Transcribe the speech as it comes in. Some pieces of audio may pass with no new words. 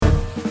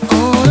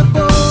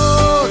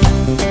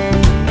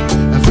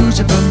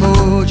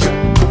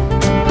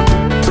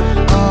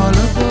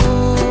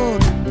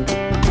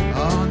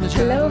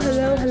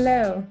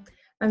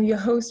I'm your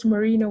host,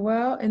 Marie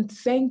Noel, and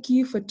thank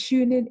you for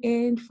tuning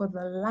in for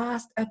the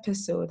last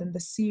episode in the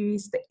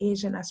series, The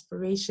Asian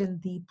Aspiration,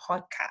 the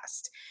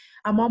podcast.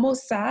 I'm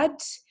almost sad,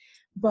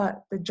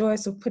 but the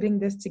joys of putting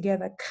this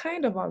together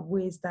kind of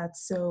outweighs that,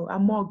 so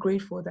I'm more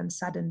grateful than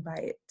saddened by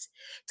it.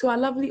 To our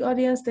lovely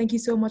audience, thank you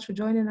so much for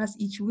joining us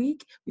each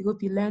week. We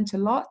hope you learned a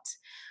lot.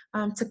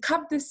 To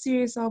cap this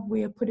series up,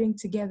 we are putting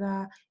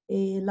together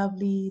a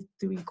lovely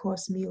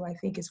 3-course meal, I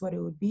think is what it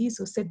would be.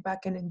 So sit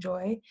back and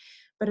enjoy.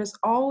 But as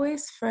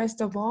always, first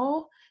of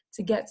all,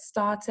 to get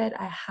started,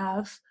 I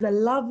have the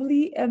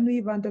lovely Emily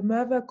van der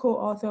Merwe,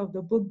 co-author of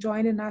the book,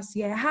 joining us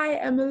here. Hi,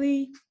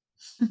 Emily.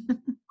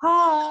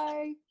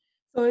 Hi.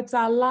 So it's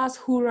our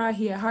last hurrah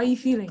here. How are you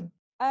feeling?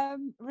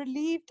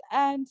 Relieved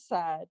and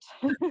sad.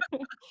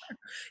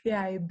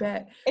 Yeah, I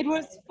bet. It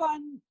was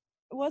fun.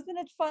 Wasn't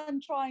it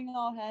fun trying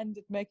our hand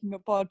at making a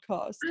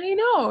podcast? I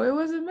know, it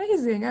was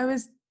amazing. I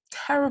was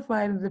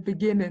terrified in the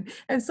beginning.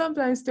 And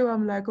sometimes still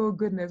I'm like, oh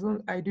goodness,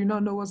 I do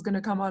not know what's going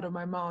to come out of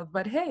my mouth.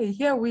 But hey,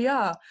 here we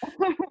are,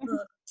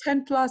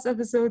 10 plus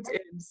episodes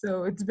in.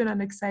 So it's been an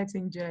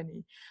exciting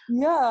journey.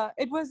 Yeah,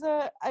 it was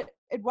at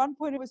one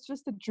point it was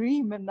just a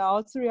dream and now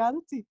it's a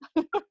reality.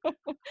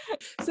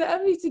 So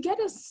Emily, to get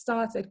us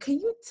started, can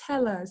you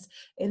tell us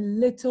a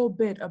little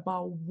bit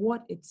about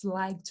what it's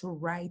like to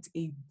write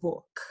a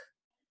book?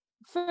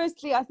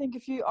 Firstly, I think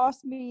if you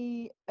asked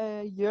me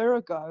a year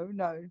ago,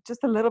 no,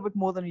 just a little bit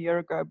more than a year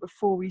ago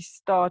before we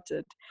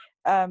started,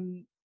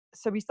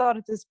 so we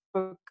started this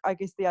book. I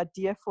guess the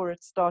idea for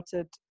it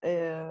started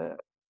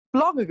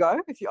long ago,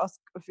 if you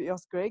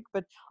ask Greg,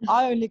 but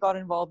I only got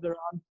involved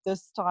around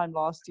this time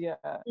last year,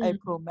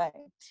 April, May.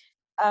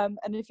 And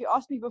if you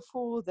asked me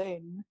before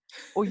then,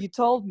 or you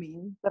told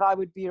me that I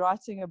would be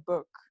writing a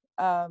book,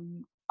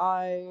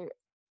 I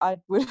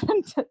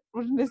wouldn't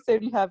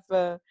necessarily have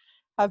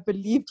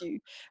believed you.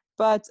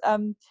 But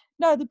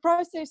no, the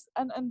process,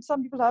 and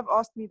some people have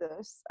asked me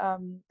this. I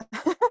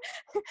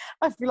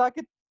feel like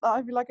a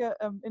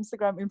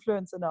Instagram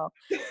influencer now.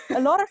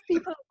 A lot of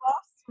people have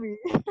asked me.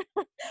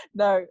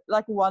 No,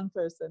 like one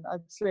person, I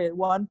swear,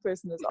 one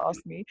person has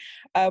asked me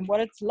what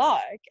it's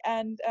like,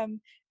 and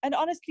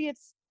honestly,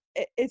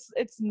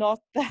 it's not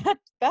that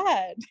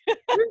bad.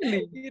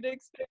 Really?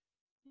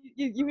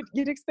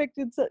 You'd expect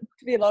it to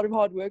be a lot of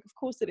hard work. Of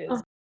course it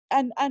is.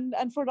 And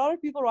for a lot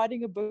of people,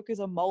 writing a book is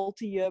a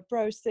multi-year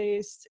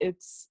process.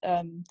 It's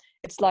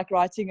like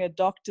writing a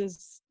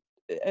doctor's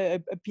a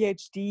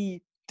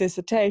PhD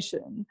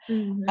dissertation.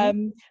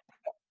 Mm-hmm.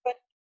 But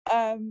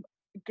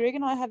Greg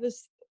and I have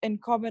this in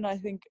common. I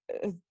think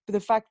the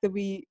fact that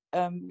we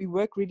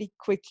work really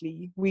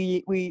quickly.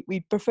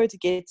 We prefer to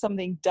get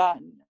something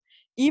done,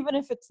 even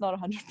if it's not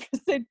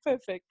 100%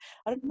 perfect.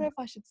 I don't know if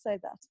I should say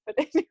that, but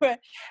anyway,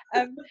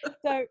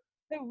 so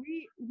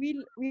we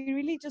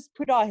really just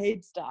put our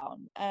heads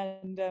down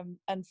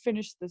and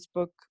finished this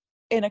book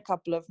in a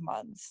couple of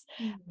months.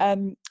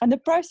 And the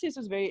process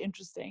was very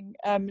interesting.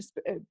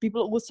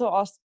 People also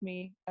asked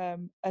me,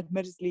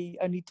 admittedly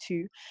only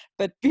two,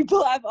 but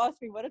people have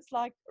asked me what it's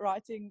like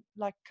writing,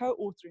 like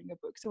co-authoring a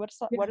book. So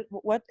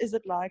what is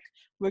it like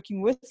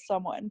working with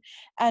someone?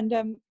 And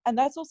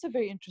that's also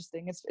very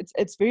interesting.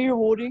 It's very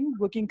rewarding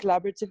working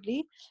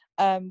collaboratively,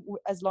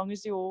 as long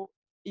as your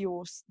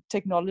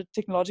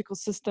technological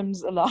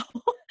systems allow.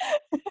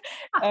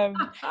 And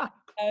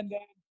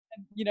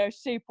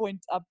SharePoint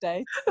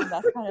updates and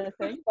that kind of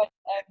thing. But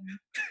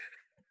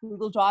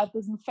Google Drive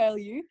doesn't fail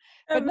you.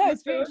 But no,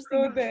 it's very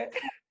interesting.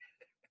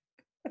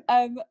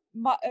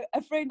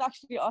 A friend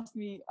actually asked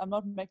me, I'm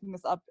not making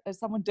this up,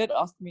 someone did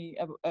ask me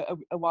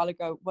a while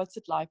ago, what's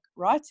it like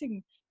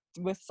writing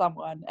with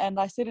someone? And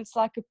I said it's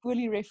like a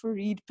poorly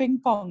refereed ping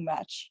pong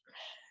match,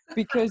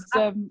 because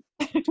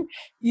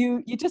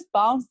you just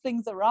bounce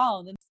things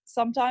around, and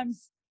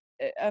sometimes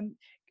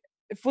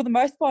for the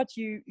most part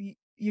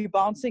you're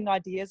bouncing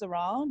ideas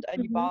around,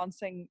 and you're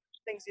bouncing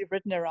things you've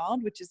written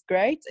around, which is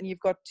great, and you've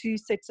got 2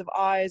 sets of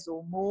eyes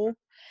or more,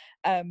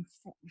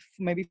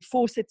 maybe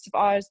 4 sets of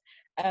eyes,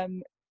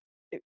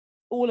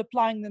 all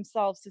applying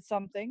themselves to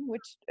something,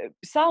 which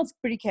sounds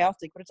pretty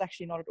chaotic, but it's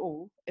actually not at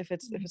all if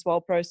it's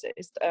well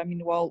processed,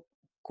 well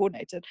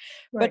coordinated.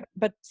 Right.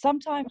 But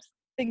sometimes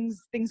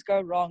things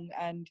go wrong,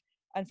 and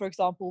for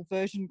example,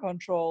 version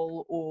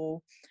control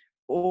or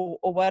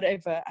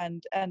whatever,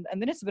 and then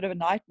it's a bit of a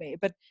nightmare.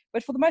 But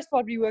for the most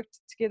part, we worked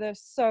together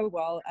so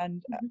well,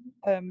 and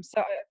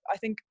so I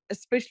think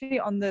especially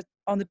on the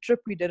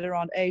trip we did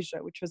around Asia,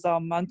 which was our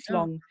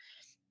month-long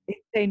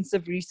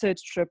intensive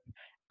research trip,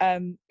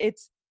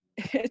 it's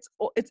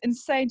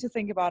insane to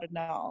think about it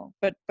now.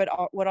 But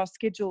what our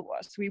schedule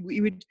was,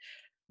 we would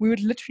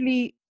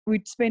literally,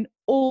 we'd spend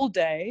all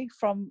day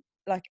from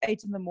like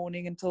 8 in the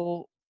morning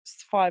until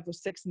 5 or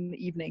 6 in the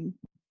evening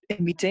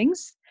in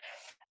meetings,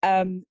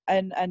 and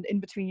in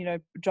between,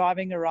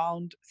 driving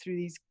around through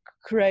these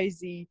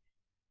crazy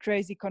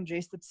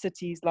congested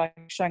cities like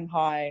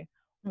Shanghai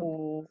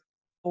or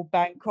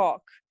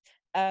Bangkok,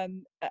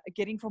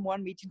 getting from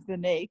one meeting to the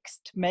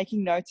next,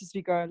 making notes as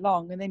we go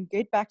along, and then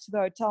get back to the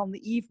hotel in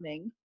the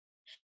evening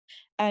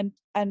and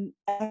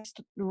I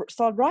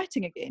start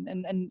writing again,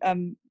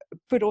 and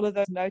put all of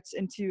those notes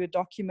into a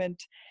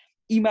document,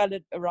 email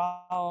it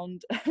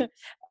around,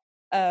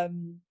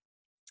 um,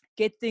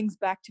 get things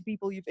back to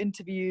people you've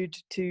interviewed,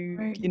 to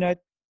Right.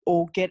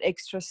 or get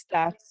extra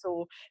stats,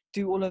 or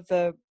do all of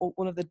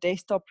the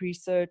desktop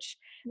research.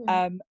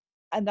 Yeah.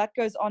 And that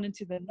goes on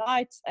into the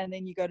night, and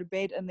then you go to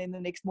bed, and then the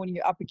next morning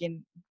you're up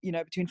again,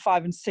 between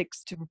 5 and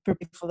 6, to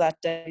prepare for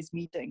that day's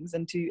meetings,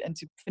 and to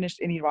finish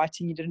any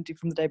writing you didn't do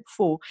from the day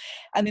before.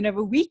 And then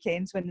over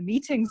weekends, when the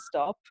meetings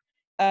stop,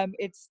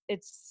 it's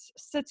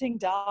sitting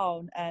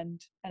down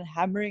and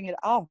hammering it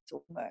out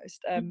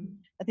almost.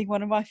 I think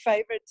one of my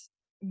favorite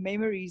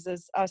memories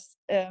is us,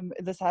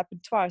 this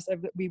happened twice.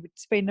 We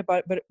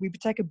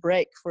would take a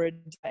break for a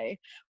day,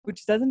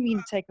 which doesn't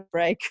mean take a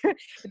break. It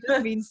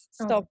just means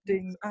stop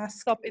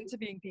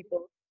interviewing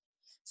people.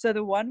 So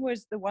the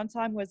one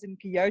time was in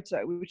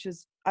Kyoto, which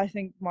is, I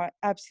think, my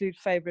absolute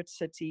favorite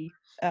city,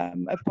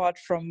 apart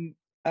from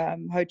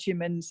Ho Chi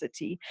Minh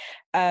City,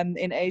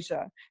 in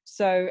Asia.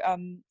 So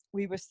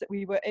we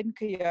were in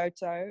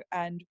Kyoto,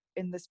 and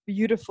in this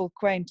beautiful,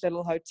 quaint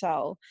little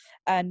hotel,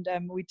 and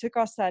we took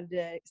our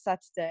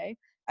Saturday,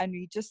 and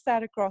we just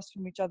sat across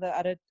from each other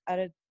at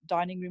a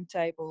dining room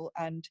table,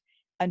 and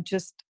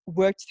just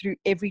worked through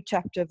every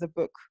chapter of the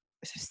book.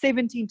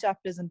 17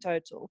 chapters in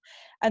total,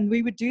 and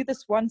we would do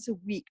this once a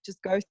week,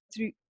 just go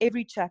through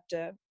every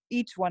chapter,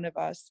 each one of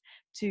us,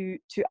 to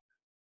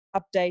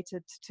update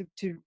it,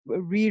 to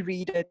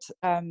reread it,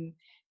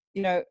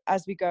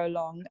 as we go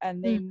along.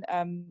 And then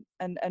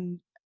and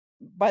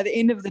by the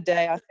end of the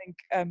day, I think,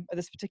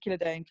 this particular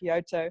day in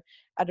Kyoto,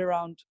 at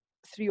around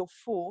 3 or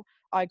 4,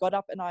 I got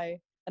up and I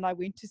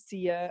went to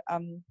see a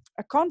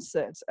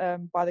concert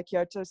by the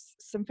Kyoto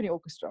Symphony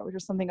Orchestra, which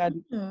was something I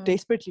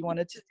desperately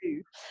wanted to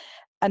do.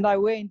 And I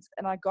went,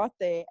 and I got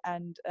there,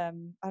 and I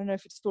don't know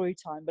if it's story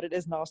time, but it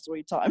is now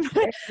story time.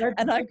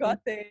 And I got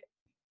there,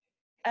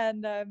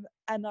 and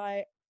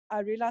I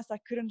realized I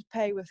couldn't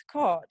pay with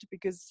card,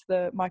 because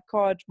my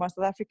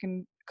South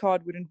African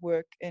card wouldn't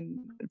work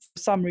for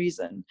some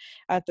reason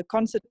at the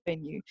concert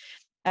venue.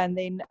 And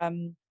then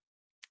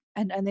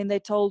and then they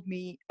told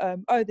me,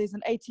 oh, there's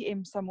an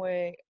ATM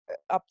somewhere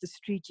up the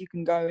street you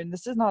can go. And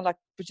this is not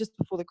just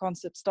before the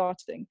concert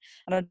starting,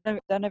 and I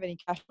don't have any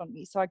cash on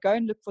me. So I go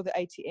and look for the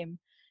ATM.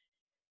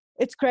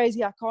 It's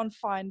crazy. I can't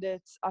find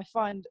it. I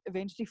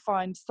eventually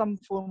find some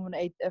form of an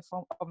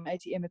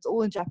ATM. It's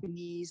all in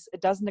Japanese. It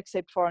doesn't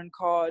accept foreign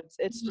cards.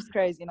 It's just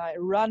crazy. And I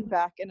run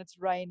back, and it's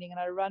raining, and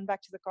I run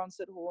back to the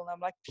concert hall, and I'm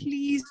like,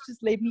 please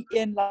just let me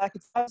in. Like,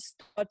 it's about to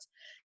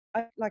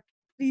start.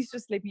 Please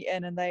just let me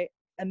in.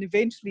 And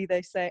eventually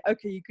they say,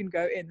 okay, you can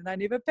go in. And I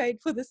never paid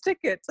for this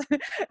ticket.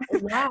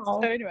 Wow.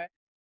 So anyway.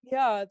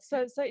 Yeah,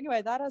 so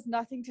anyway, that has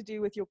nothing to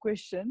do with your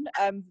question.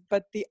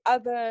 But the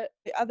other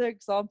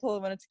example I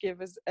wanted to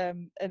give is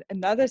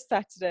another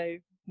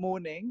Saturday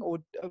morning, or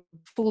a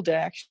full day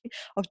actually,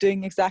 of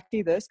doing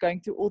exactly this, going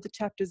through all the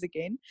chapters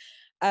again.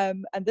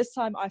 And this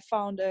time I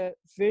found a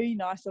very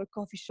nice little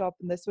coffee shop,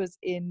 and this was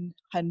in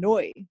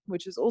Hanoi,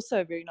 which is also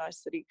a very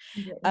nice city.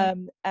 Yeah.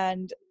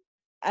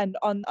 And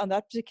on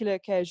that particular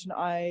occasion,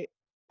 I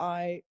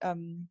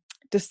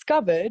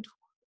discovered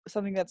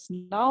something that's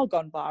now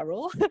gone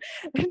viral,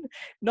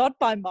 not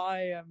by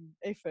my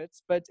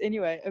efforts, but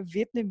anyway, a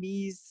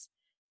Vietnamese,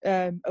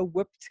 a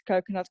whipped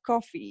coconut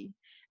coffee.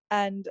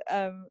 And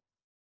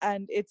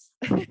it's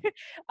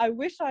I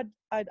wish I'd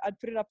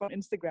put it up on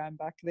Instagram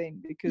back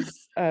then,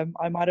 because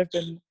I might have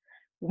been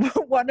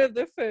one of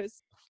the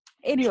first.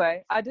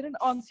 Anyway, I didn't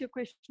answer your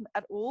question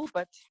at all,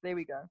 but there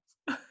we go.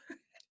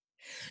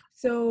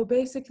 So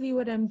basically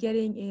what I'm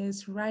getting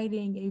is,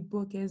 writing a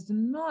book is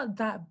not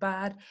that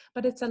bad,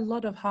 but it's a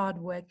lot of hard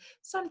work,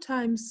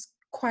 sometimes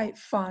quite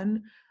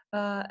fun,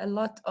 a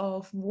lot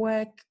of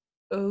work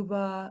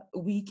over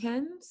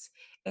weekends,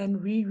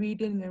 and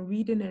rereading and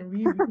reading and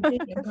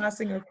rereading and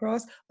passing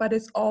across, but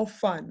it's all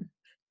fun.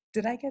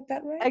 Did I get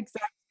that right?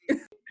 Exactly.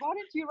 Why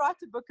don't you write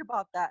a book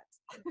about that?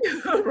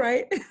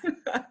 Right.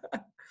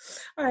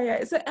 All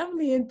right. So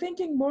Emily, in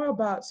thinking more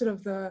about sort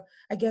of the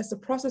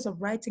process of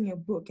writing a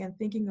book, and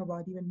thinking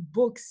about even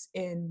books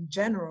in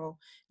general,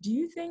 do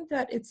you think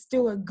that it's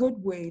still a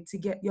good way to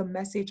get your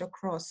message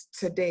across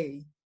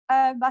today?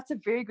 That's a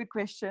very good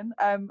question.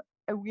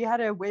 We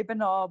had a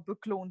webinar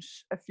book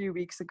launch a few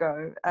weeks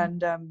ago,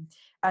 and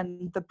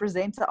the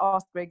presenter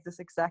asked Greg this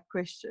exact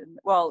question.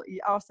 Well, he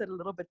asked it a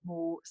little bit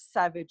more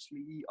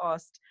savagely. He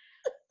asked,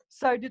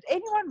 so did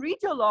anyone read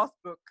your last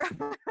book?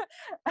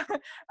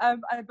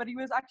 But he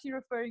was actually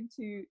referring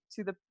to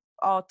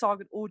our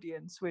target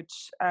audience,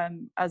 which,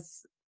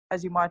 as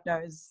you might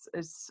know, is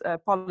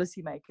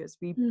policymakers.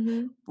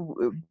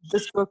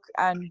 This book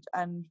and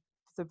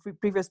the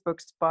previous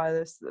books by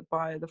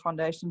the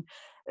foundation,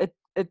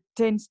 it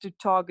tends to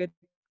target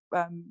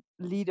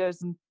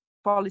leaders and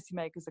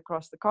policymakers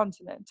across the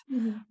continent.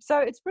 So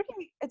it's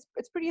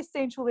pretty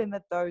essential then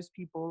that those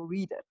people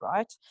read it,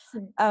 right?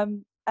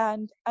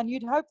 And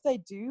you'd hope they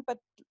do, but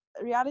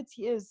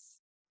reality is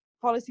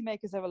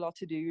policymakers have a lot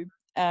to do,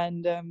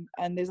 and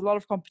there's a lot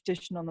of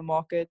competition on the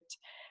market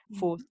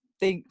for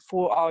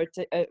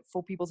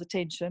for people's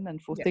attention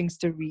and for things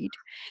to read.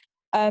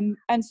 And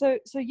so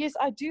yes,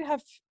 I do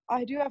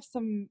have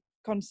some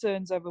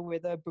concerns over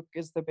whether a book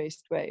is the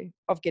best way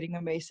of getting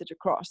a message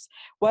across.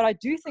 What I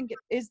do think it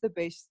is the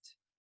best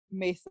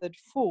method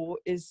for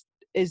is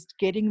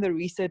getting the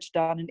research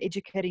done and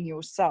educating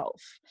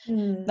yourself.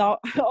 Now,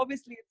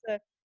 obviously,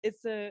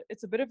 it's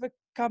a bit of a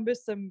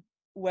cumbersome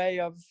way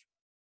of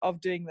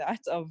doing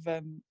that, of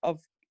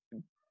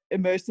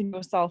immersing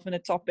yourself in a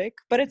topic,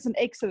 but it's an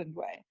excellent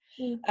way.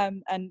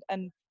 And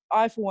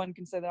I, for one,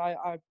 can say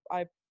that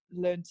I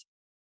learned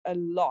a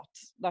lot.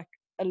 Like,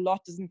 a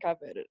lot doesn't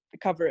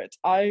cover it.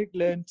 I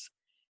learned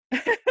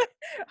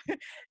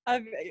I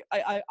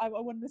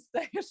want to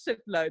say a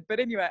shitload, but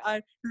anyway,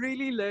 I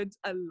really learned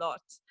a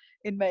lot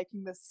in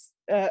making this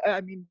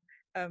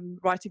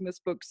writing this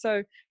book.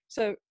 So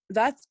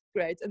that's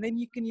great, and then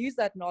you can use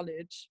that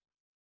knowledge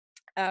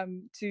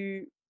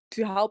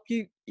to help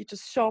you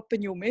just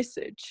sharpen your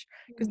message,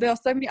 because there are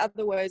so many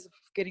other ways of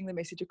getting the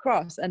message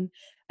across. And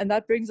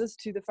that brings us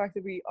to the fact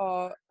that we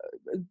are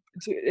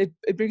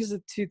it brings us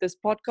to this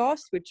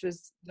podcast, which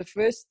was the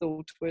first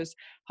thought was,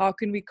 how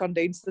can we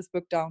condense this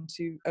book down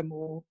to a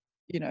more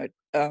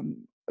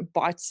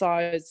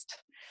bite-sized,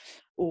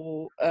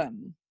 or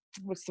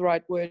what's the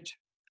right word,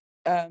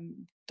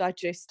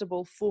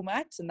 digestible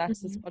format, and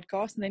that's this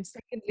podcast. And then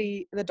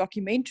secondly, the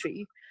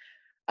documentary,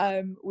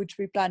 which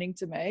we're planning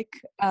to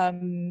make,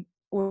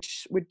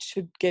 which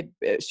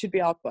should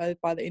be out by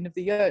the end of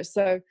the year.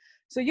 So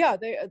yeah,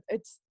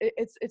 it's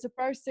a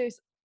process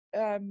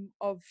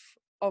of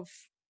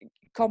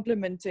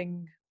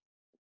complementing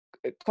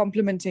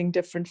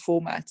different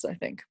formats, I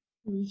think.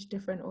 Reach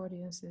different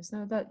audiences.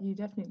 Now, that you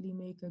definitely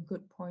make a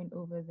good point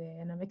over there,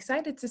 and I'm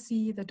excited to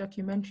see the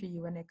documentary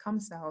when it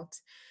comes out.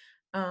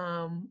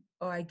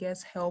 Or I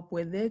guess help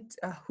with it.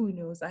 Who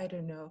knows? I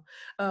don't know.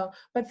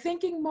 But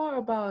thinking more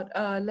about,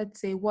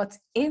 let's say, what's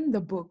in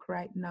the book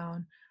right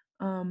now,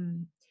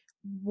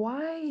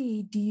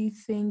 why do you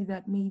think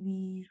that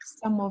maybe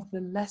some of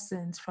the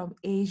lessons from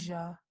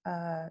Asia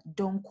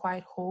don't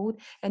quite hold?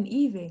 And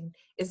even,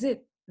 is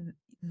it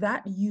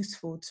that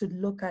useful to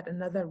look at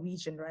another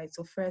region, right?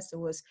 So first it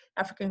was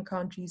African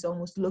countries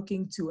almost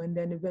looking to, and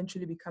then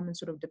eventually becoming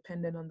sort of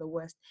dependent on the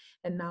West.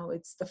 And now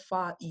it's the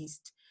Far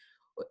East.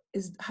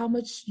 How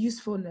much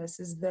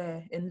usefulness is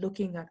there in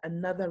looking at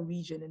another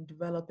region and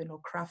developing or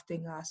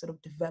crafting our sort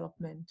of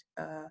development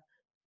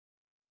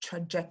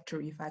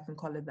trajectory, if I can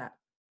call it that?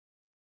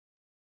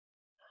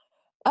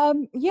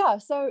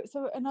 So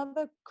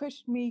another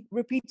question we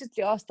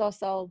repeatedly asked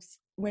ourselves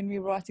when we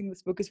were writing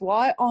this book is,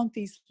 why aren't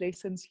these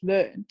lessons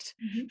learned?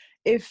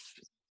 If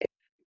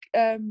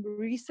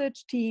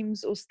research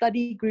teams or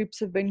study groups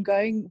have been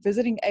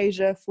visiting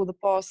Asia for the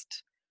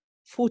past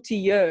 40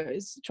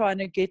 years trying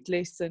to get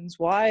lessons,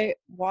 why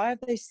have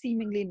they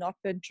seemingly not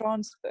been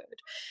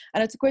transferred?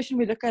 And it's a question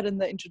we look at in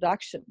the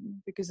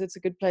introduction, because it's a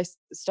good place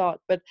to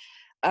start. But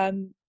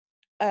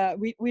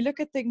we look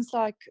at things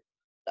like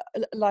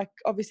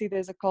obviously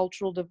there's a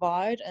cultural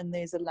divide, and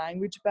there's a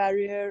language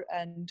barrier,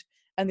 and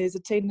there's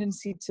a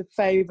tendency to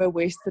favor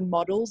Western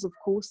models. Of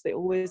course, there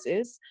always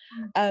is.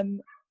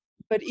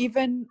 But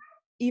even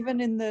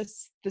in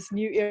this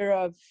new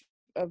era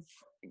of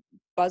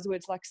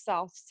buzzwords like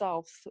South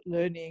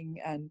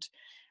learning and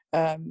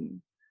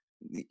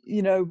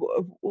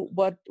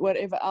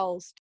whatever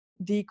else,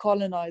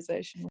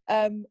 decolonization,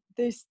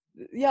 there's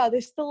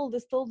still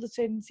the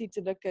tendency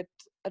to look at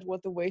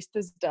what the West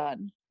has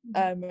done,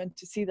 and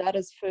to see that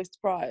as first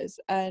prize,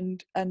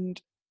 and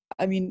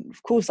I mean,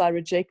 of course I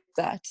reject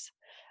that,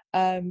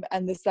 and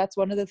that's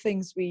one of the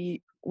things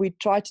we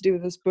try to do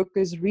with this book,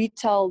 is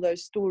retell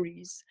those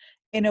stories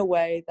in a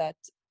way that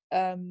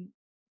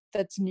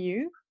that's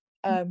new,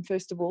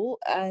 first of all,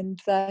 and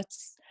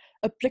that's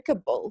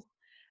applicable.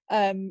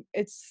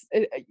 It's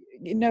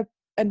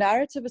a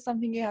narrative is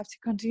something you have to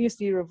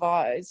continuously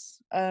revise,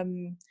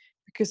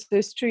 because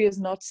history is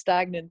not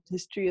stagnant.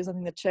 History is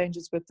something that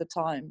changes with the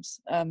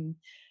times, and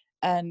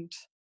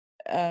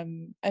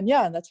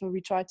that's what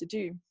we try to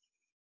do.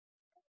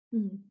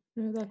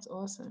 No, that's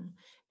awesome.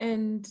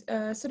 And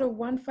sort of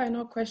one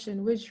final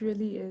question, which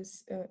really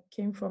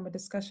came from a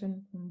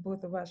discussion from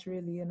both of us,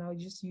 really, and I'll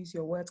just use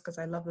your words because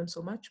I love them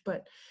so much.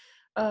 But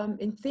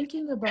in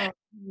thinking about,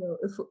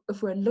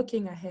 if we're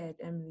looking ahead,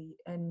 Emily,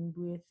 and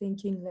we're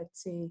thinking,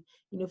 let's say,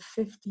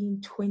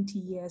 15, 20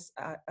 years,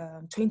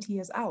 20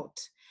 years out,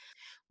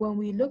 when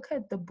we look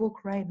at the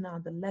book right now,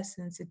 the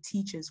lessons it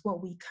teaches,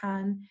 what we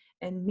can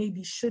and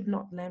maybe should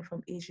not learn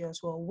from Asia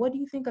as well, what do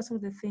you think are some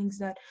of the things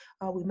that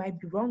we might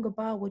be wrong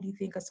about? What do you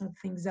think are some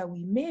things that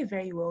we may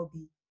very well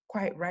be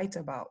quite right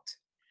about?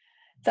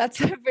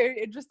 That's a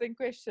very interesting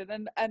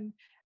question, and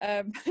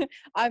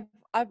I've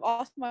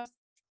asked myself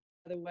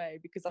the way,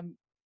 because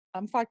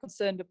I'm quite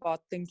concerned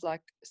about things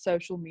like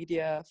social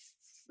media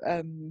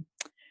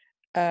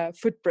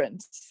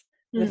footprints,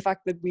 the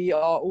fact that we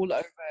are all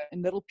over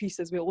in little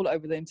pieces, we're all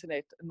over the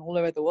internet and all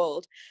over the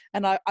world.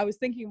 And I was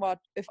thinking about,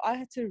 if I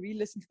had to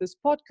re-listen to this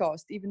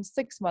podcast even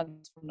 6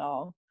 months from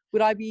now,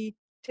 would I be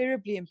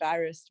terribly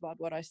embarrassed about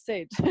what I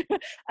said?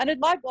 And it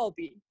might well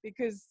be,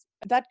 because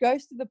that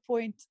goes to the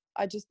point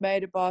I just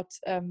made about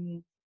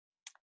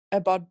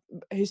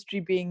history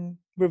being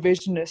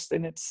revisionist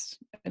in its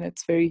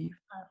very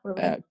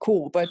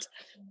core. But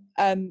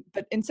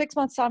in 6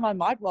 months' time, I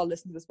might well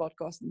listen to this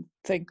podcast and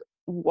think,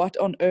 what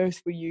on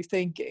earth were you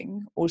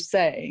thinking or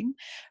saying?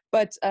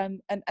 But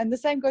and the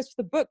same goes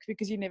for the book,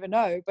 because you never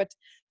know. But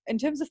in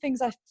terms of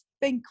things I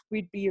think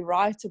we'd be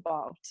right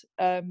about,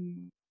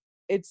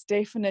 it's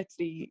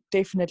definitely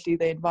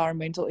the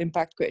environmental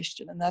impact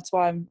question. And that's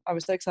why I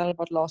was so excited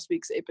about last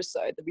week's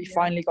episode, that we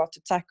finally got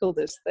to tackle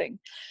this thing.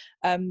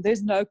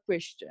 There's no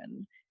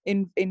question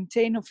in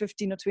 10 or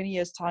 15 or 20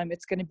 years time,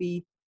 it's going to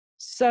be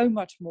so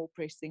much more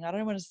pressing. I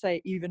don't want to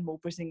say even more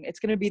pressing. It's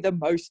going to be the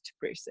most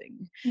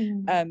pressing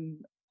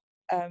and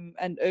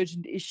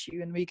urgent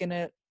issue. And we're going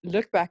to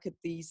look back at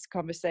these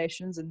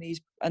conversations and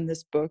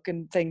this book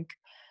and think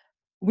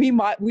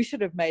we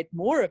should have made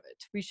more of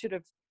it. We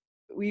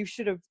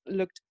should have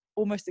looked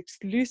almost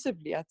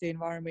exclusively at the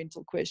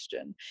environmental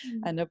question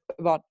and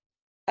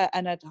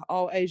at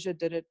how Asia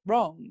did it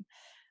wrong.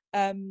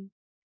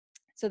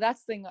 So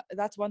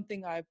that's one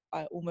thing I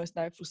almost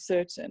know for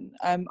certain.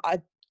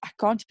 I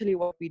can't tell you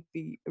what we'd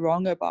be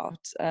wrong about.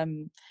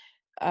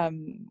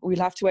 We'll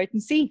have to wait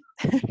and see.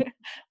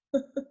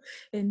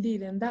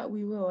 Indeed, and that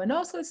we will. And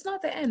also, it's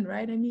not the end,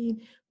 right? I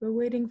mean, we're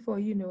waiting for,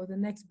 the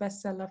next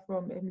bestseller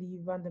from Emily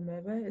van der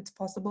Merwe. It's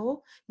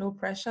possible, no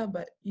pressure,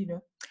 but,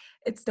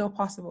 it's still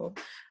possible.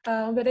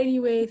 But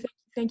anyway,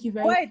 thank you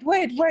very much.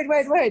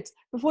 Wait.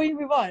 Before you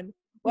move on,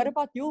 what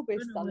about your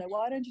bestseller?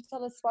 Why don't you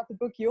tell us about the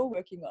book you're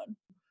working on?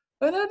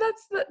 Oh, no,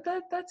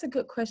 that's a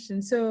good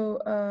question. So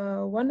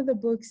one of the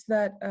books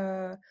that,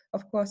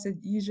 of course, it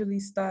usually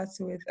starts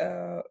with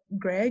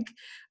Greg,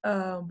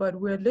 but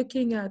we're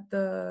looking at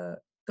the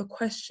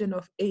question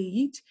of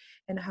aid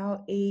and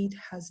how aid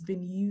has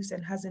been used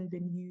and hasn't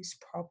been used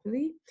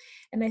properly.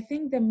 And I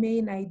think the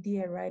main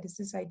idea, right, is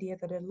this idea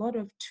that a lot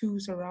of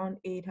tools around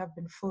aid have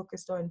been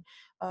focused on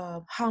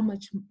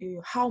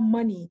how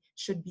money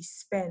should be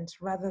spent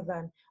rather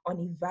than on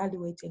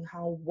evaluating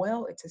how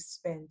well it is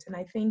spent. And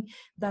I think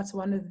that's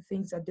one of the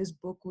things that this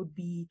book would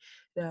be,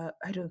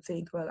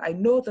 I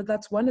know that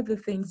that's one of the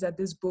things that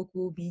this book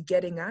will be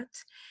getting at.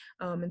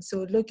 And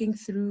so looking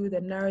through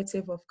the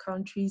narrative of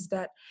countries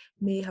that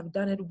may have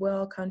done it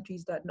well,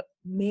 countries that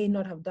may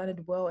not have done it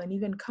well, and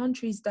even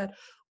countries that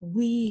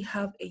we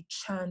have a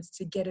chance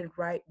to get it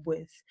right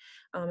with.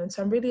 And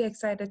so I'm really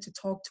excited to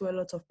talk to a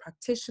lot of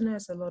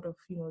practitioners, a lot of,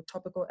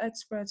 topical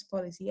experts,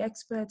 policy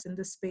experts in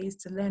this space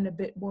to learn a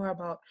bit more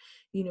about,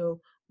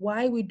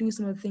 why we do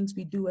some of the things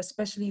we do,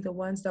 especially the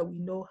ones that we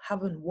know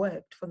haven't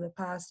worked for the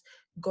past,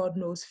 God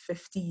knows,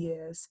 50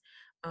 years.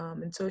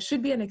 And so it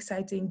should be an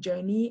exciting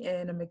journey,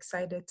 and I'm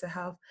excited to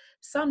have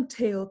some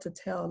tale to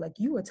tell, like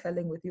you were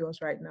telling with yours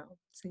right now.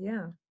 So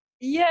yeah.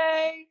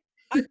 Yay!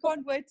 I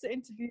can't wait to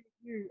interview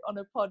you on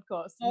a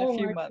podcast in a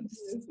few months.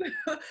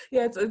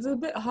 Yeah, it's a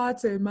bit hard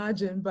to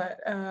imagine, but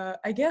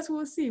I guess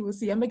we'll see. We'll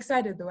see. I'm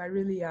excited though. I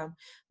really am.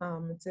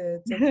 It's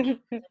an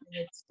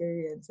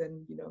experience,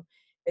 and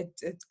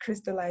it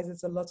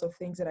crystallizes a lot of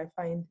things that I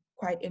find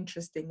quite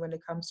interesting when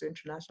it comes to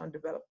international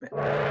development.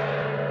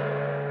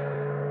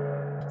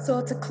 So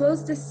to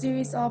close this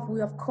series off, we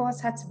of course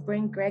had to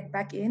bring Greg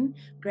back in.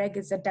 Greg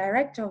is the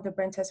director of the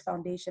Brenthurst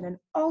Foundation and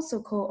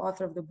also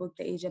co-author of the book,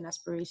 The Asian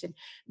Aspiration.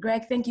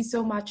 Greg, thank you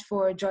so much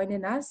for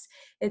joining us.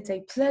 It's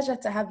a pleasure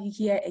to have you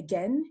here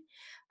again.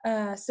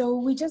 So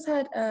we just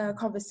had a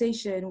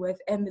conversation with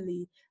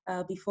Emily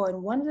before,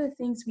 and one of the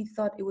things we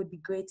thought it would be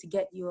great to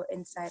get your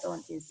insight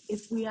on is,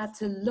 if we are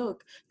to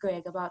look,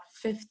 Greg, about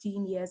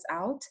 15 years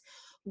out,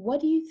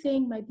 what do you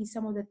think might be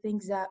some of the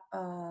things that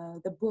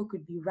the book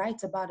would be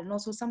right about, and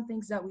also some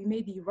things that we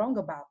may be wrong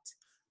about?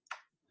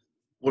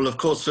 Well, of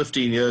course,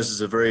 15 years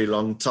is a very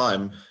long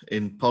time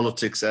in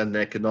politics and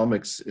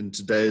economics in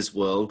today's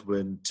world,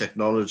 when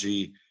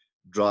technology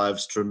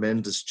drives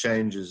tremendous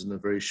changes in a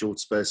very short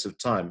space of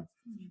time.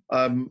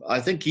 I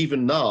think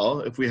even now,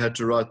 if we had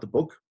to write the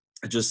book,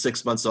 just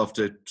 6 months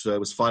after it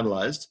was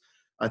finalized,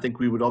 I think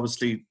we would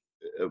obviously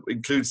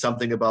include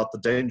something about the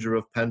danger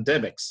of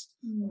pandemics.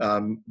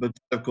 But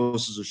of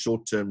course, is a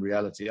short-term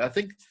reality. I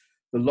think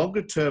the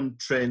longer-term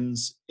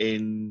trends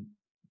in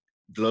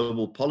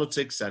global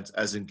politics, and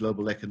as in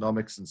global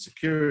economics and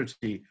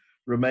security,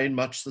 remain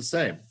much the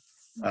same.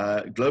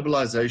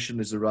 Globalization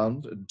is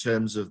around in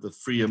terms of the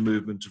freer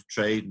movement of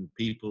trade and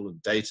people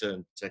and data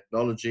and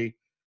technology.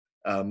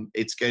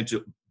 It's going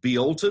to be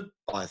altered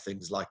by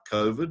things like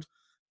COVID,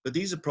 but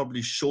these are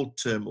probably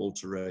short-term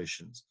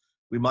alterations.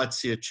 We might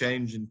see a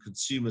change in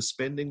consumer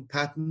spending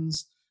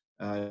patterns,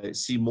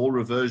 see more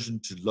reversion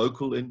to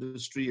local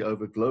industry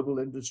over global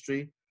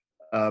industry.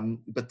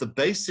 But the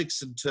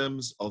basics in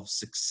terms of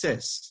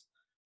success,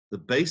 the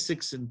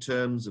basics in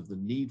terms of the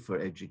need for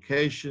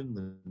education,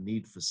 the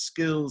need for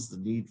skills, the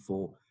need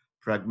for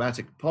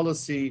pragmatic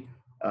policy,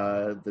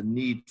 the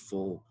need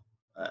for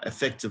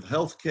effective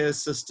healthcare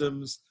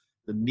systems,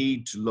 the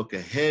need to look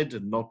ahead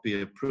and not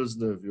be a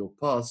prisoner of your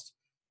past,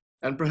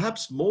 and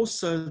perhaps more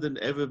so than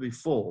ever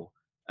before,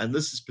 and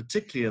this is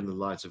particularly in the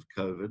light of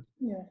COVID,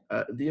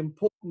 the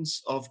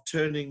importance of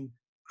turning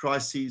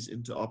crises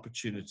into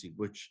opportunity,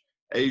 which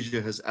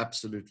Asia has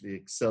absolutely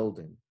excelled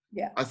in.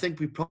 Yeah. I think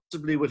we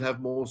possibly would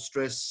have more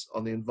stress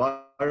on the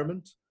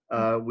environment.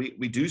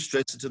 We do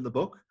stress it in the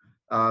book,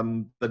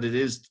 but it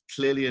is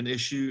clearly an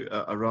issue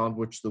around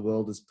which the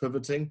world is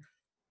pivoting.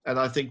 And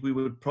I think we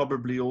would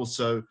probably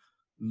also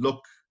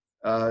look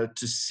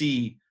to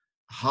see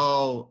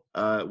how,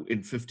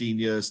 in 15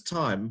 years'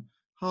 time,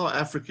 how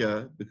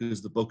Africa,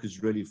 because the book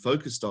is really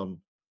focused on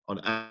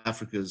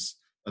Africa's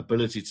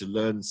ability to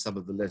learn some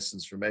of the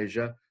lessons from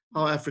Asia,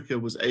 how Africa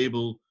was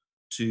able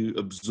to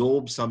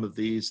absorb some of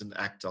these and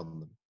act on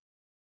them.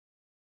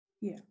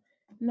 Yeah.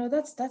 No,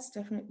 that's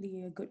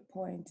definitely a good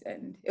point.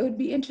 And it would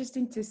be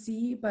interesting to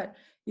see, but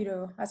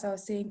as I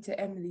was saying to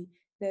Emily,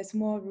 there's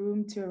more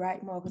room to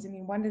write more. Because I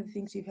mean, one of the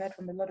things we've heard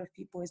from a lot of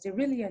people is they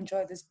really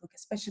enjoy this book,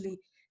 especially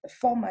the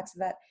format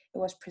that it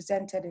was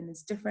presented in.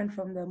 It's different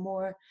from the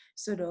more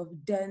sort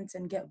of dense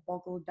and get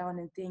boggled down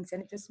in things.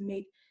 And it just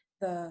made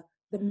the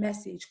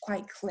message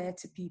quite clear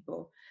to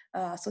people.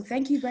 So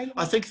thank you very much.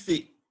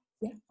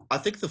 I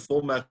think the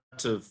format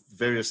of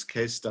various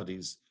case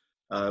studies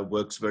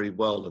works very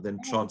well, and then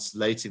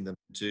translating them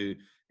into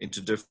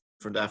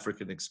different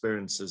African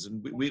experiences.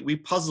 And we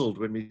puzzled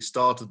when we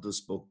started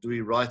this book. Do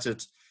we write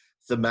it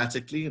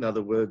thematically, in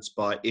other words,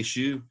 by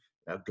issue,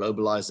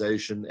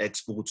 globalization,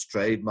 exports,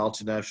 trade,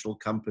 multinational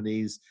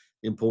companies,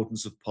 the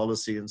importance of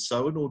policy and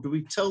so on, or do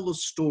we tell the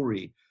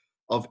story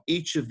of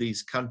each of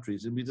these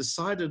countries? And we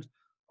decided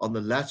on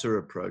the latter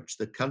approach,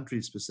 the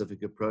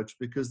country-specific approach,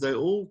 because they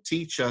all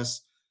teach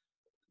us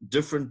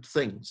different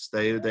things.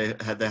 They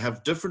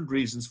have different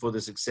reasons for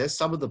their success.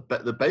 Some of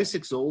the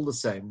basics are all the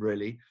same,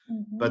 really,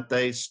 but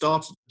they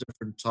start at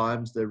different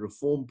times. Their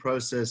reform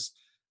process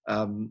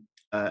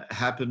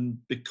happened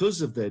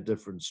because of their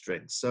different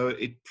strengths. So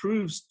it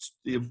proves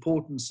the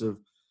importance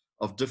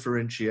of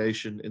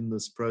differentiation in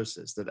this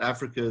process, that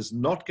Africa is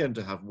not going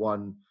to have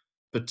one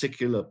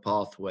particular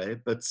pathway,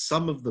 but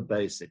some of the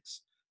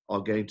basics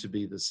are going to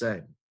be the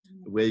same.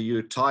 Where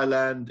you're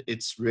Thailand,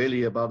 it's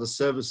really about a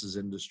services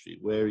industry.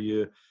 Where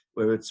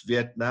it's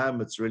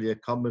Vietnam, it's really a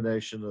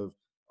combination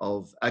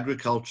of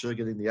agriculture,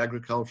 getting the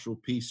agricultural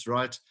piece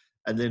right,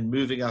 and then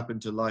moving up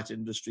into light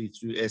industry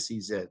through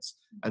SEZs,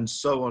 and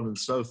so on and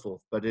so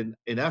forth. But in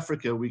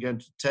Africa, we're going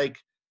to take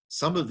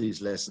some of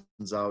these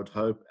lessons, I would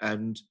hope,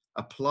 and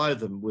apply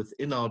them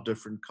within our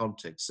different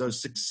contexts. So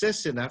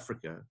success in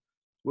Africa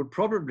would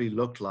probably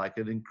look like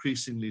an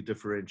increasingly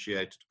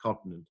differentiated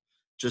continent,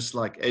 just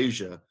like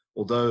Asia,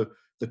 although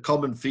the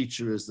common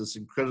feature is this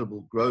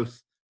incredible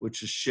growth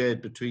which is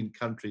shared between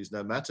countries,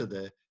 no matter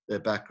their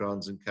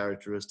backgrounds and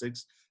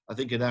characteristics. I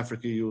think in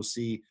Africa, you'll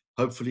see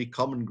hopefully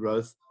common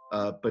growth,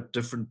 but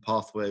different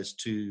pathways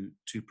to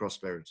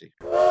prosperity.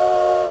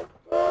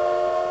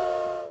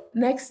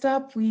 Next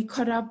up, we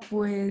caught up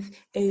with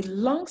a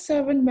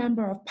long-serving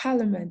member of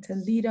parliament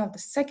and leader of the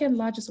second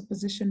largest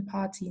opposition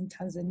party in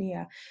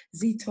Tanzania,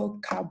 Zitto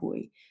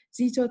Kabwe.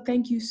 Zitto,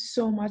 thank you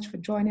so much for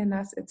joining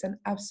us. It's an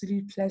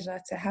absolute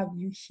pleasure to have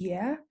you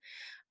here.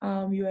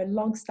 You're a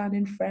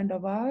long-standing friend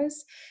of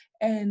ours.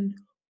 And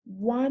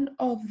one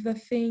of the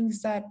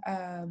things that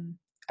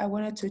I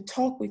wanted to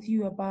talk with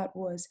you about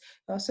was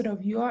sort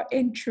of your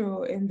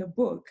intro in the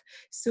book.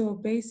 So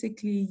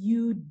basically,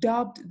 you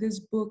dubbed this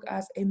book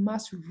as a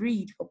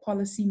must-read for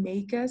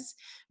policymakers,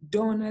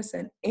 donors,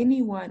 and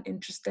anyone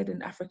interested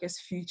in Africa's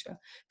future.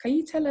 Can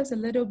you tell us a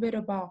little bit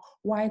about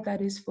why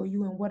that is for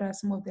you, and what are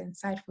some of the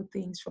insightful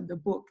things from the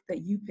book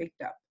that you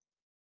picked up?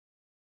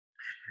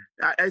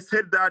 I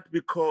said that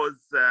because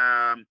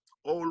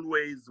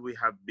always we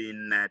have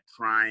been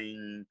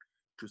trying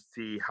to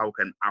see how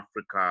can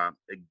Africa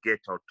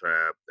get out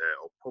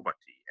of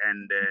poverty.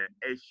 And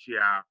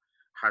Asia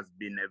has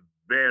been a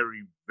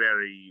very,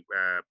 very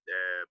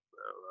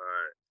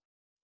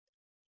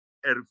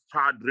a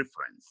referred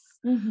reference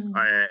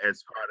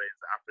as far as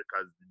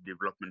Africa's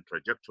development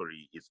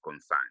trajectory is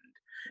concerned.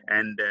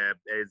 And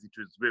as it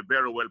was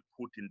very well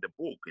put in the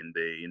book, in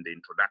the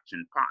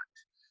introduction part,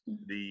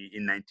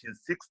 in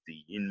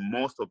 1960, in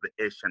most of the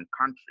Asian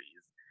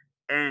countries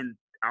and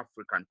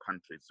African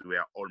countries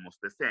were almost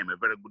the same. A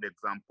very good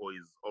example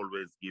is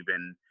always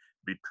given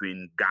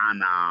between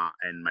Ghana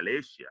and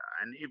Malaysia,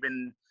 and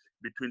even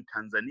between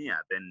Tanzania,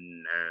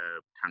 then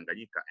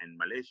Tanganyika and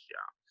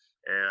Malaysia.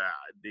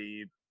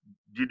 The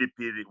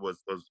GDP was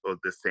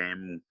the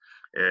same.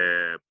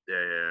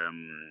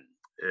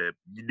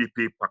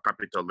 GDP per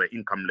capita, the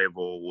income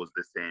level was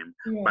the same.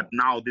 Yeah. But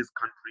now these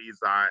countries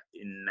are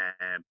in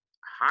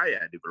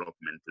higher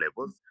development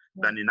levels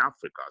than in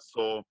Africa.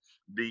 So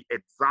the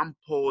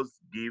examples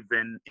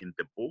given in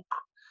the book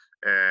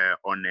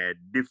on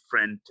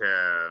different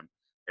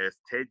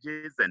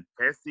stages and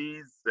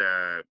phases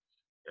are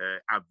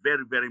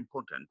very, very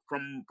important.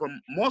 From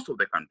most of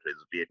the countries,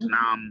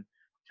 Vietnam,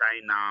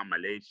 China,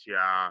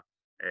 Malaysia,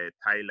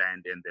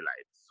 Thailand, and the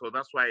like. So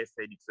that's why I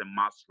said it's a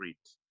must read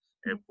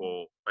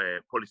for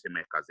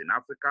policymakers in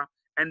Africa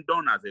and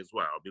donors as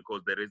well,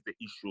 because there is the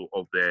issue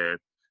of the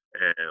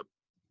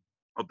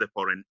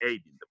foreign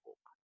aid in the book.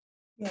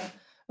 Yeah.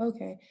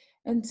 Okay.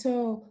 And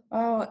so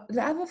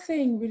the other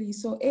thing really,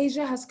 so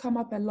Asia has come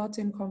up a lot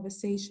in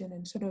conversation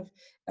and sort of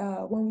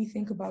when we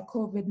think about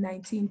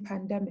COVID-19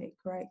 pandemic,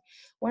 right?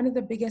 One of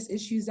the biggest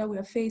issues that we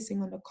are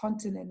facing on the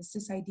continent is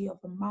this idea of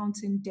a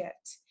mountain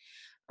debt.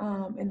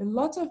 And a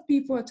lot of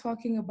people are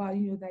talking about,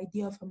 the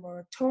idea of a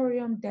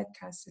moratorium, debt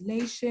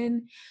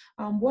cancellation.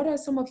 What are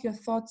some of your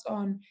thoughts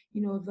on,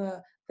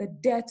 the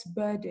debt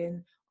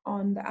burden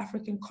on the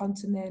African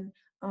continent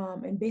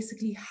and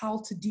basically how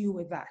to deal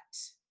with that?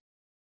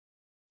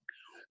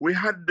 We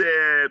had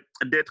the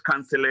debt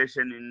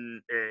cancellation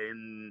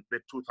in the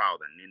 2000,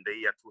 in the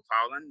year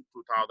 2000,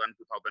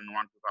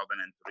 2001,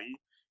 2003,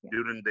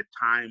 during the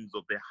times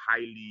of the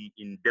highly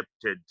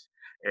indebted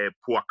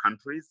poor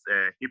countries,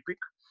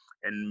 HIPC,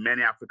 and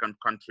many African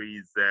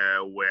countries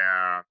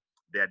where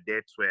their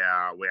debts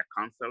were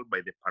cancelled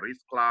by the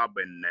Paris Club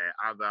and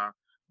other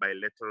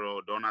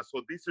bilateral donors.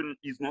 So this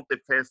is not the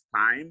first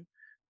time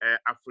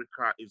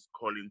Africa is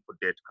calling for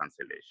debt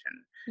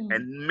cancellation.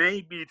 And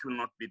maybe it will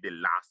not be the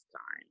last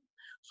time.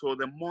 So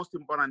the most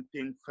important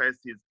thing first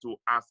is to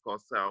ask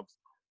ourselves,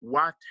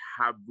 what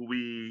have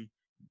we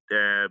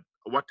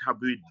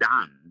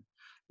done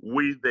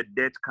with the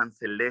debt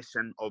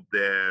cancellation of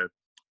the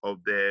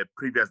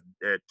previous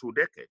 2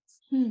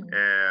 decades? Some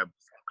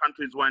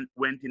countries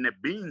went in a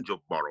binge of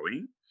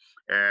borrowing.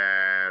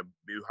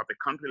 You have a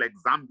country like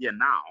Zambia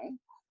now,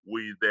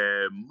 with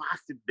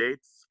massive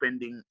debts,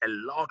 spending a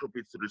lot of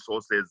its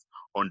resources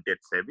on debt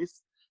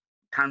service.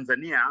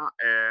 Tanzania,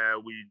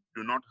 we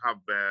do not have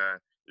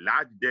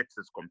large debts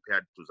as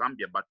compared to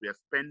Zambia, but we are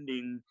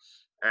spending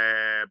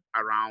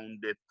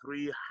around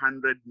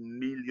 $300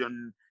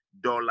 million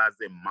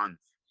a month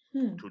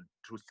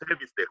to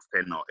service the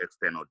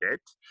external debt.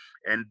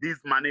 And this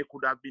money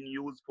could have been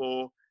used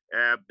for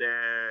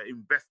the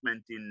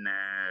investment in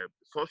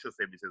social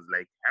services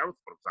like health,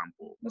 for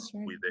example,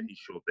 with the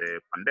issue of the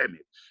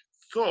pandemic.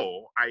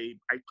 So I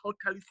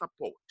totally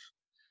support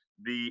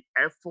the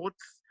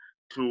efforts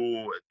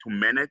to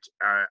manage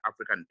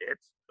African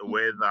debts,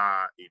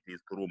 whether it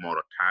is through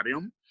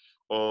moratorium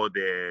or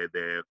the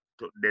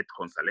debt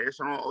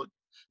cancellation or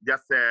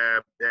just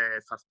the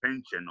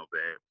suspension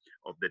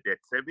of the debt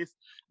service.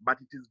 But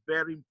it is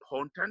very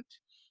important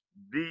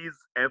these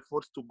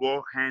efforts to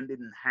go hand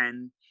in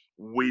hand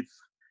with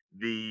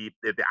the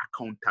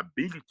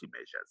accountability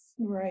measures.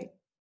 Right.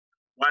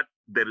 What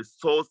the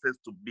resources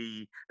to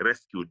be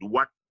rescued,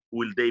 what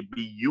will they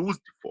be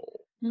used for?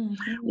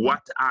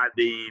 What are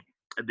the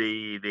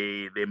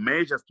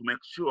measures to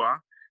make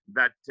sure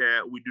that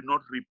we do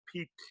not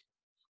repeat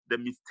the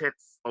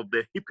mistakes of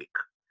the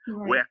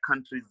HIPC, where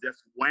countries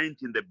just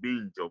went in the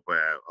binge of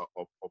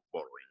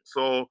borrowing?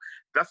 So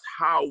that's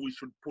how we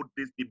should put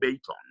this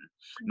debate on,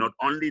 not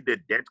only the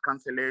debt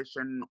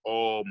cancellation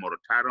or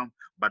moratorium,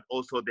 but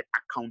also the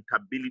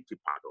accountability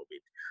part of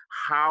it.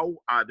 How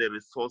are the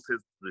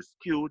resources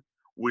rescued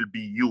will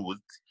be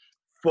used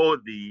for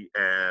the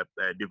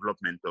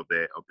development of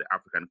the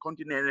African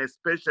continent,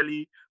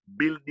 especially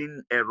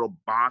building a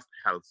robust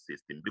health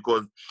system,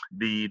 because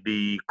the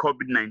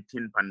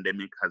COVID-19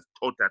 pandemic has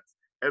taught us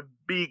a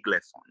big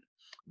lesson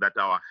that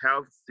our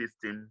health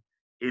system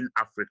in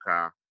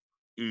Africa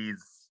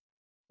is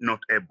not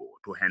able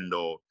to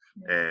handle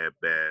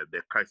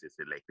the crisis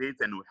like this,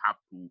 and we have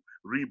to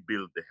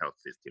rebuild the health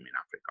system in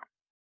Africa.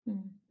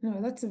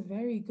 No, that's a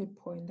very good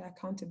point, the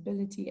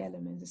accountability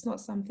element. It's not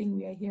something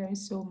we are hearing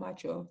so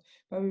much of,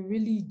 but we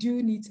really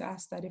do need to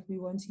ask that if we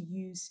want to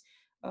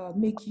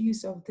make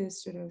use of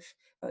this sort of,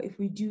 if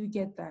we do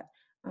get that,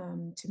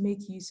 to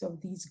make use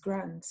of these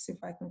grants,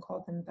 if I can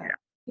call them that,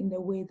 in the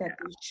way that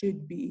they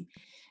should be.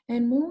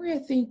 And when we are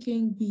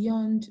thinking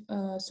beyond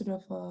sort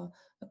of a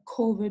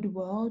COVID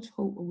world,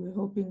 we're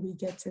hoping we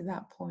get to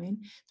that point,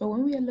 but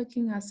when we are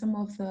looking at some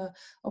of the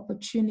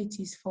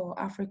opportunities for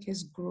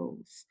Africa's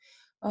growth,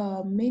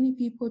 many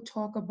people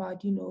talk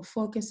about,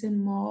 focusing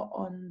more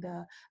on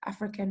the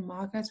African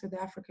markets with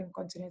the African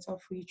Continental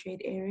Free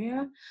Trade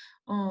Area.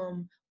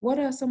 What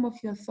are some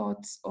of your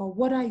thoughts, or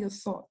what are your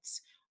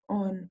thoughts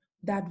on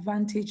the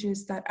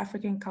advantages that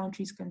African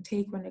countries can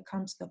take when it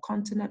comes to the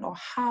continent, or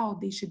how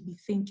they should be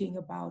thinking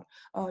about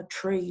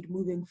trade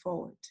moving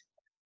forward?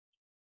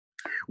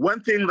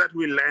 One thing that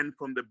we learned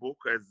from the book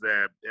as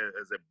a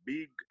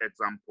big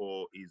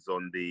example is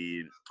on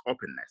the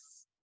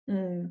openness.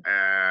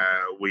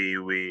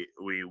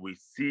 We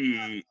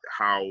see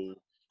how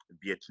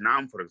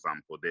Vietnam, for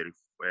example, the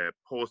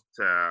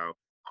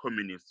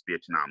post-communist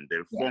Vietnam,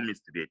 the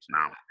reformist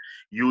Vietnam,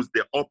 used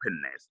the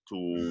openness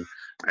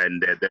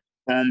and the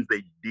reforms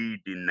they did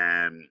in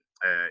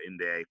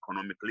the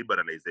economic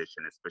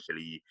liberalization,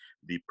 especially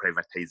the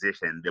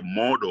privatization, the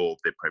model of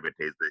the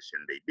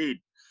privatization they did.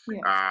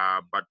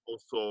 But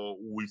also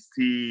we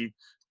see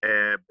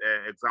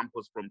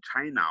examples from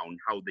China on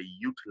how they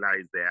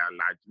utilize their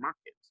large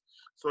markets.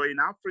 So in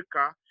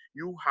Africa,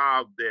 you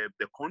have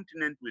the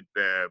continent with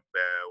the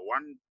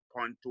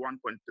 1.2,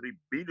 1.3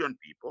 billion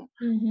people,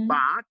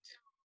 but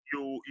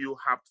you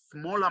have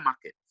smaller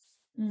markets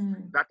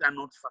that are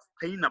not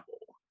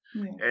sustainable.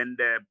 And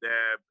the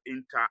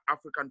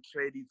inter-African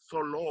trade is so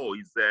low,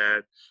 is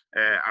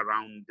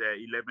around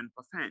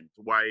 11%,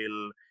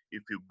 while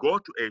if you go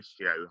to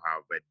Asia, you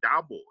have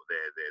double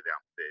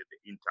the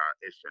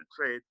inter-Asian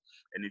trade,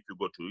 and if you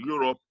go to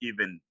Europe,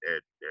 even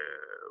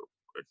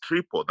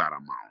triple that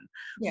amount.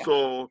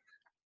 So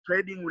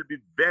trading will be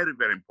very,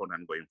 very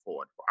important going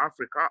forward for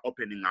Africa,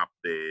 opening up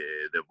the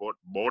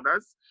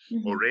borders.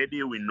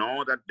 Already we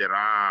know that there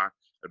are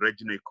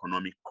regional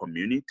economic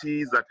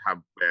communities that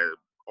have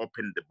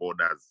opened the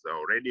borders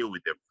already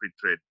with the free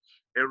trade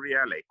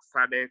area like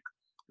SADC,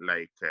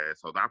 like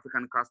South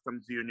African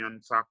Customs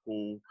Union,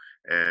 SACU,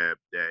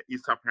 the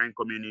East African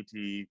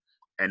Community,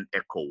 and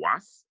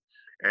ECOWAS.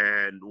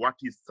 And what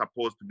is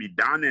supposed to be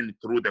done and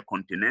through the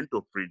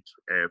continental free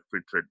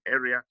trade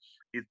area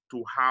is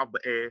to have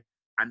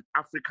an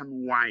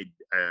African-wide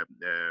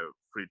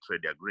free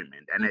trade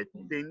agreement. And I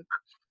think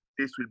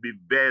this will be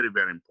very,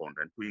 very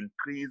important to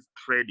increase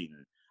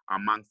trading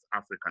amongst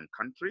African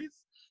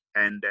countries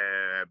and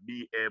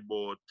be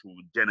able to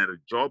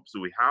generate jobs.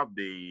 We have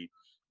the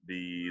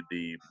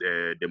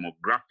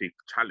demographic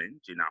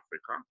challenge in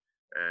Africa.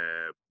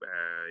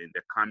 In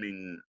the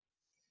coming,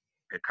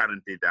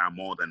 currently there are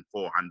more than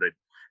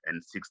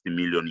 460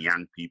 million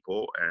young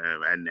people,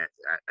 and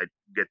I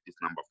get this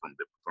number from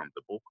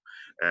the book,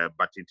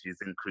 but it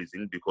is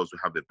increasing because we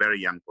have a very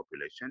young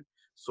population.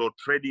 So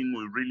trading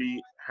will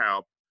really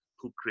help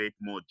to create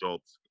more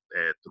jobs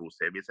through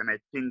service, and I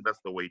think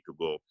that's the way to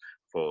go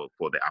for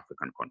the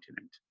African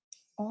continent.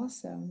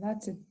 Awesome.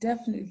 That's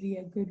definitely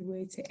a good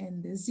way to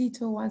end this.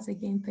 Zito, once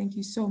again, thank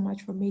you so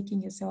much for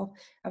making yourself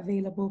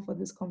available for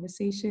this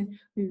conversation.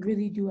 We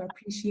really do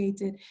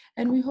appreciate it.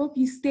 And we hope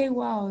you stay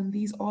well in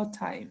these odd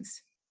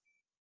times.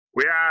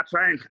 We are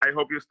trying. I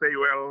hope you stay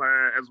well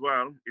as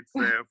well. It's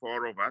for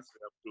all of us. We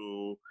have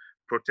to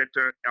protect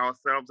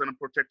ourselves and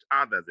protect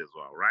others as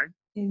well, right?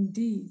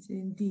 Indeed,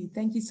 indeed.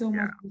 Thank you so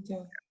much,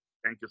 Zito.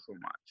 Thank you so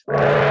much.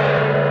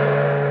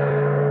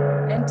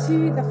 And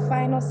to the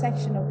final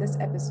section of this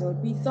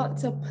episode, we thought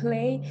to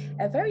play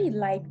a very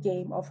light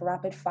game of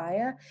rapid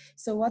fire.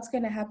 So what's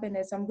going to happen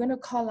is I'm going to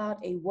call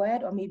out a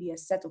word or maybe a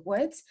set of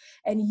words,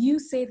 and you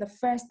say the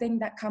first thing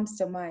that comes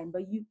to mind,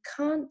 but you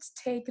can't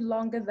take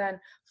longer than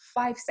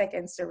 5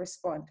 seconds to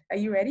respond. Are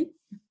you ready?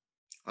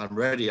 I'm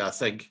ready, I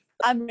think.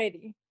 I'm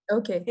ready.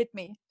 Okay. Hit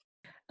me.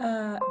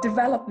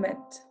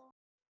 Development.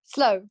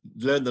 Slow.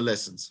 Learn the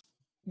lessons.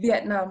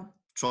 Vietnam.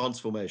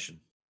 Transformation.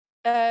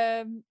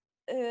 A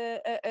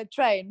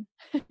train.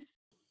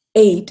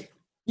 Aid.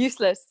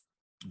 Useless.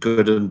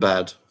 Good and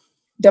bad.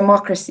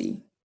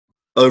 Democracy.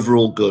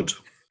 Overall good.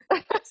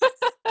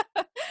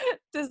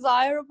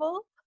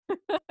 Desirable.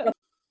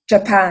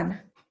 Japan.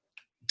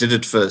 Did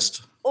it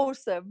first.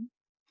 Awesome.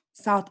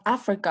 South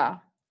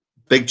Africa.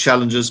 Big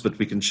challenges, but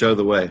we can show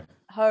the way.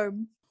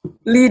 Home.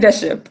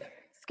 Leadership.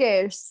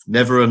 Scarce.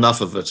 Never enough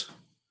of it.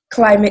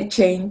 Climate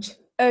change.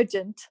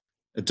 Urgent.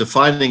 A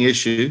defining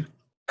issue.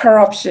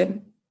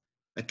 Corruption.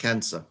 A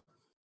cancer.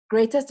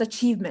 Greatest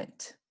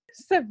achievement.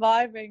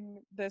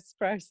 Surviving this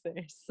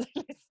process.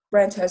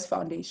 Brenthurst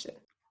Foundation.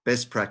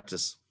 Best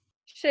practice.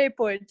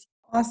 SharePoint.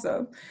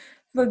 Awesome.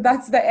 So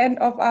that's the end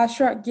of our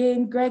short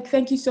game. Greg,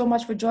 thank you so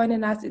much for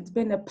joining us. It's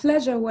been a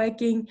pleasure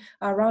working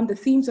around the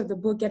themes of the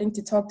book, getting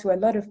to talk to a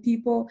lot of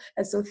people.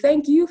 And so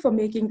thank you for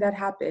making that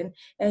happen.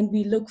 And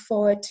we look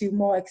forward to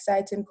more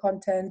exciting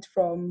content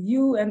from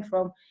you and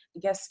from, I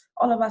guess,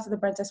 all of us at the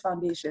Brenthurst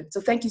Foundation. So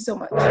thank you so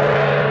much.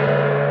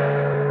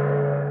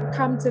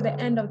 Come to the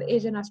end of the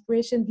Asian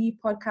Aspiration, the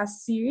podcast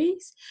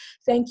series.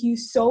 Thank you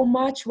so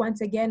much.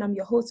 Once again, I'm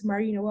your host,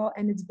 Marie Noel,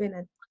 and it's been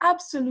an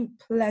absolute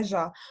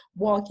pleasure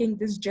walking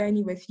this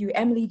journey with you.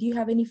 Emily, do you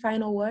have any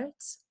final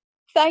words?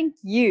 Thank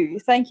you.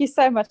 Thank you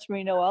so much,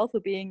 Marie Noel,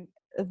 for being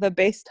the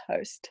best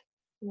host.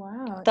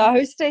 Wow. The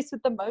hostess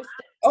with the most.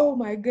 Oh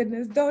my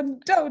goodness,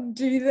 don't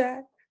do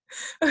that.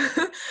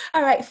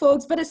 All right,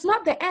 folks, but it's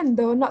not the end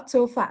though, not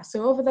so fast.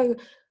 So over the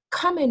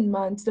coming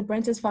months, the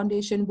Brenthurst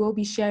Foundation will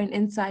be sharing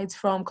insights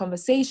from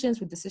conversations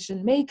with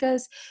decision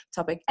makers,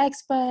 topic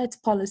experts,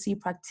 policy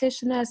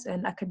practitioners,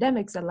 and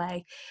academics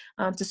alike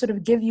to sort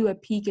of give you a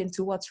peek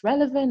into what's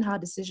relevant, how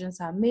decisions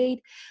are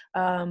made,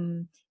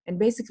 and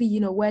basically,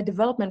 where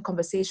development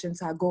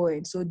conversations are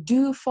going. So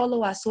do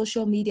follow our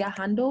social media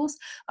handles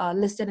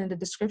listed in the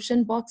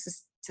description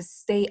box to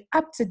stay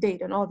up to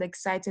date on all the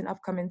exciting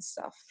upcoming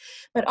stuff.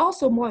 But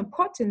also, more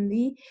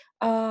importantly,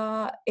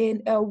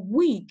 in a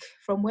week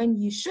from when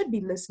you should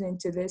be listening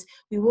to this,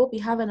 we will be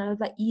having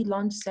another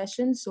e-launch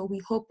session. So we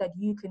hope that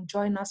you can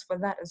join us for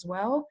that as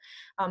well.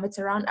 It's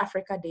around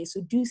Africa Day,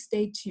 so do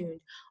stay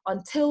tuned.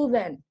 Until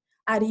then,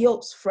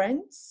 adios,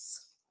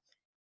 friends.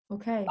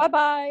 Okay.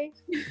 Bye-bye.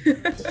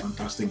 It's a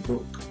fantastic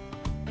book.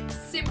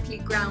 Simply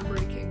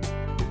groundbreaking.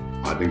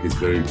 I think it's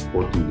very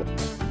important.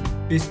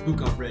 Best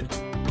book I've read.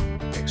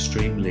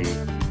 Extremely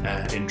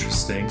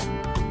interesting.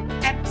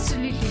 Absolutely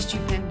absolutely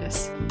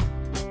stupendous.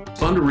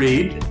 Fun to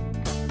read,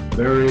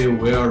 very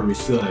well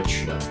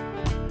researched,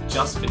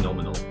 Just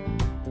phenomenal.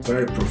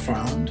 very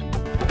profound.